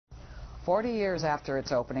40 years after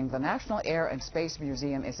its opening, the National Air and Space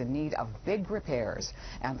Museum is in need of big repairs,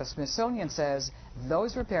 and the Smithsonian says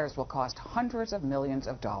those repairs will cost hundreds of millions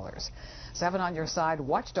of dollars. 7 on Your Side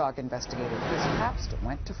watchdog investigator Chris Pabst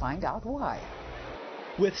went to find out why.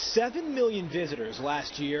 With 7 million visitors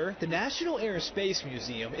last year, the National Air and Space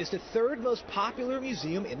Museum is the 3rd most popular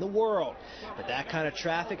museum in the world. But that kind of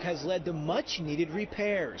traffic has led to much-needed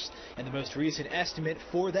repairs, and the most recent estimate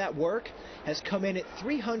for that work has come in at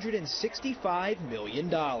 $365 million.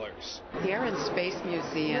 The Air and Space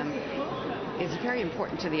Museum is very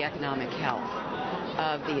important to the economic health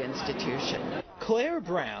of the institution. Claire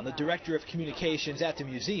Brown, the director of communications at the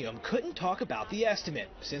museum, couldn't talk about the estimate,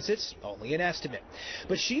 since it's only an estimate.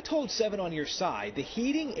 But she told 7 on Your Side the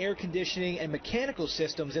heating, air conditioning, and mechanical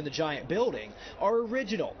systems in the giant building are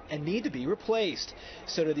original and need to be replaced.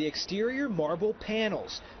 So do the exterior marble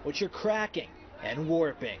panels, which are cracking and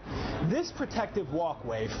warping. This protective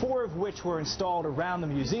walkway, 4 of which were installed around the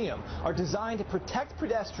museum, are designed to protect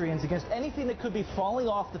pedestrians against anything that could be falling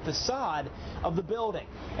off the facade of the building.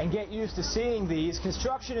 And get used to seeing these.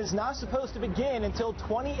 Construction is not supposed to begin until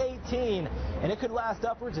 2018, and it could last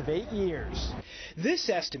upwards of 8 years. This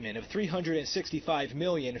estimate of $365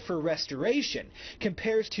 million for restoration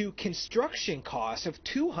compares to construction costs of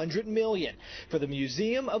 $200 million for the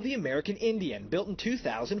Museum of the American Indian, built in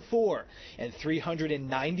 2004, and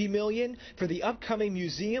 $390 million for the upcoming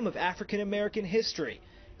Museum of African American History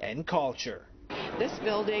and Culture. This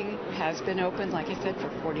building has been open, like I said, for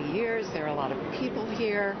 40 years. There are a lot of people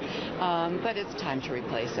here, but it's time to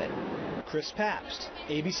replace it. Chris Pabst,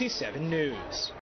 ABC 7 News.